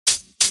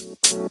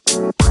Hey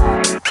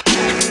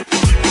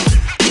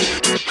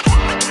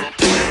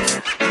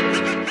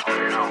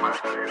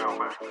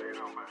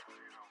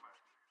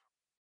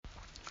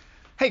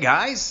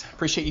guys,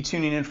 appreciate you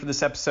tuning in for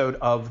this episode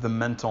of The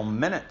Mental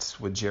Minute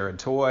with Jared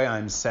Toy.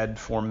 I'm said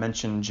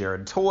aforementioned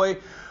Jared Toy,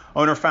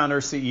 owner, founder,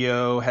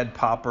 CEO, head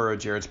popper of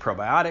Jared's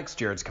Probiotics,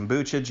 Jared's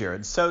Kombucha,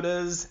 Jared's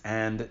Sodas,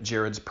 and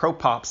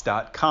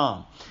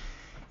jaredspropops.com.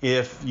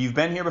 If you've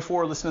been here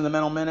before, listen to The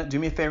Mental Minute, do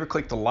me a favor,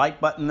 click the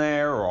like button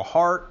there or a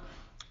heart,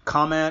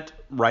 comment,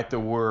 write the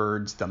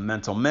words The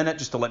Mental Minute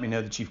just to let me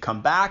know that you've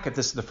come back. If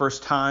this is the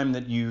first time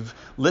that you've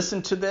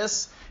listened to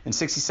this, in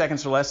 60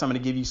 seconds or less, I'm going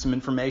to give you some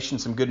information,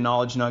 some good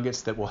knowledge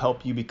nuggets that will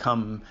help you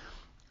become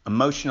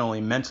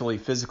emotionally, mentally,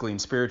 physically, and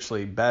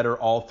spiritually better,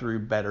 all through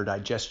better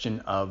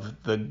digestion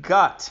of the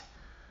gut.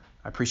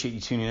 I appreciate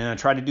you tuning in. I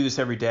try to do this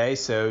every day,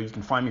 so you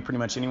can find me pretty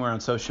much anywhere on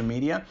social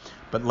media,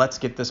 but let's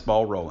get this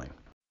ball rolling.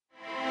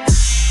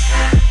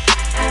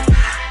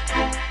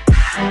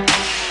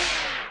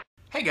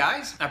 Hey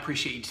guys, I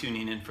appreciate you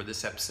tuning in for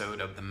this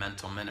episode of The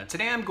Mental Minute.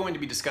 Today I'm going to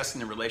be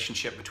discussing the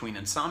relationship between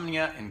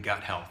insomnia and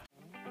gut health.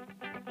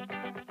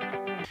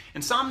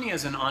 Insomnia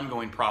is an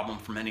ongoing problem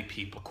for many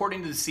people.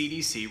 According to the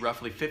CDC,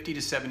 roughly 50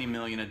 to 70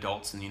 million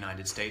adults in the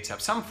United States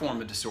have some form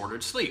of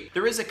disordered sleep.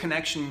 There is a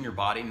connection in your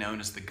body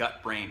known as the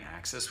gut-brain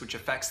axis, which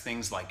affects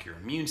things like your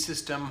immune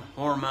system,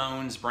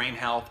 hormones, brain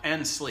health,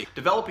 and sleep.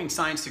 Developing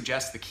science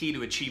suggests the key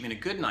to achieving a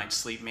good night's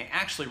sleep may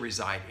actually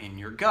reside in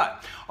your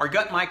gut. Our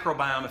gut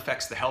microbiome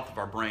affects the health of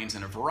our brains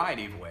in a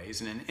variety of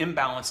ways, and an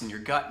imbalance in your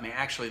gut may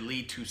actually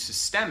lead to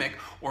systemic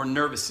or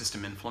nervous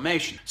system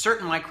inflammation.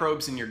 Certain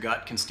microbes in your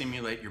gut can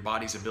stimulate your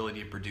body's ability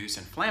to produce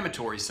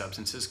inflammatory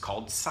substances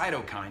called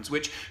cytokines,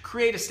 which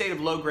create a state of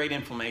low-grade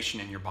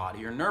inflammation in your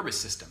body or nervous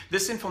system.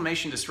 This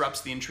inflammation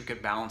disrupts the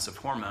intricate balance of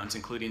hormones,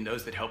 including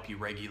those that help you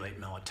regulate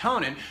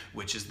melatonin,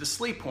 which is the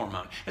sleep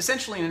hormone.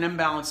 Essentially, an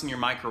imbalance in your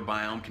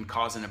microbiome can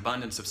cause an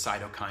abundance of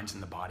cytokines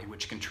in the body,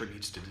 which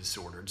contributes to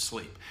disordered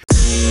sleep.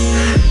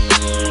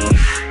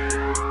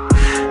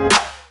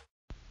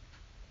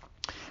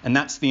 And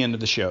that's the end of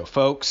the show,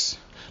 folks.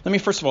 Let me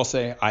first of all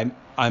say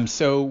I'm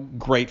so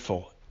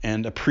grateful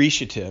and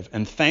appreciative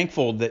and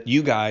thankful that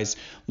you guys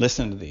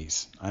listen to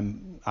these.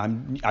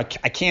 I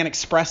can't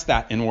express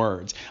that in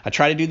words. I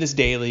try to do this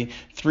daily,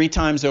 3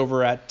 times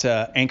over at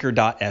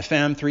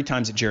anchor.fm, 3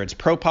 times at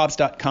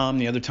jaredspropops.com,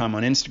 the other time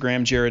on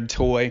Instagram, Jared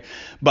Toy.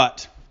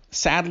 But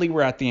sadly,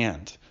 we're at the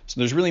end. So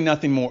there's really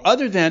nothing more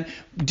other than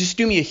just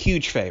do me a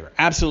huge favor,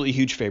 absolutely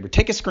huge favor.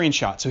 Take a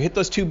screenshot. So hit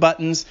those 2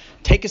 buttons,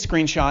 take a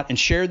screenshot, and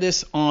share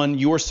this on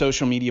your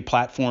social media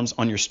platforms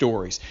on your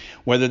stories.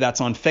 Whether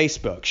that's on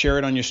Facebook, share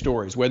it on your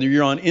stories. Whether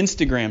you're on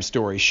Instagram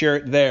stories, share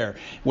it there.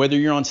 Whether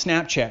you're on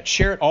Snapchat,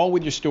 share it all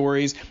with your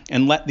stories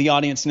and let the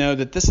audience know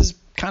that this is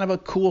kind of a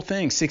cool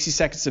thing. 60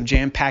 seconds of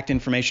jam-packed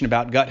information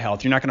about gut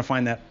health. You're not going to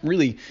find that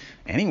really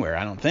anywhere,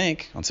 I don't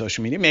think, on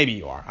social media. Maybe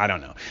you are. I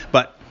don't know.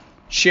 But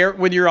share it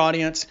with your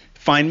audience.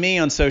 Find me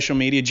on social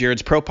media,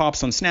 Jared's Pro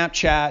Pops on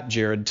Snapchat,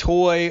 Jared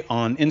Toy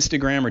on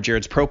Instagram, or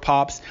Jared's Pro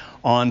Pops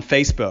on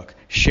Facebook.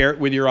 Share it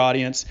with your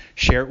audience,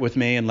 share it with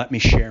me, and let me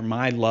share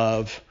my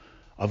love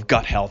of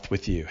gut health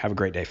with you. Have a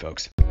great day,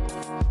 folks.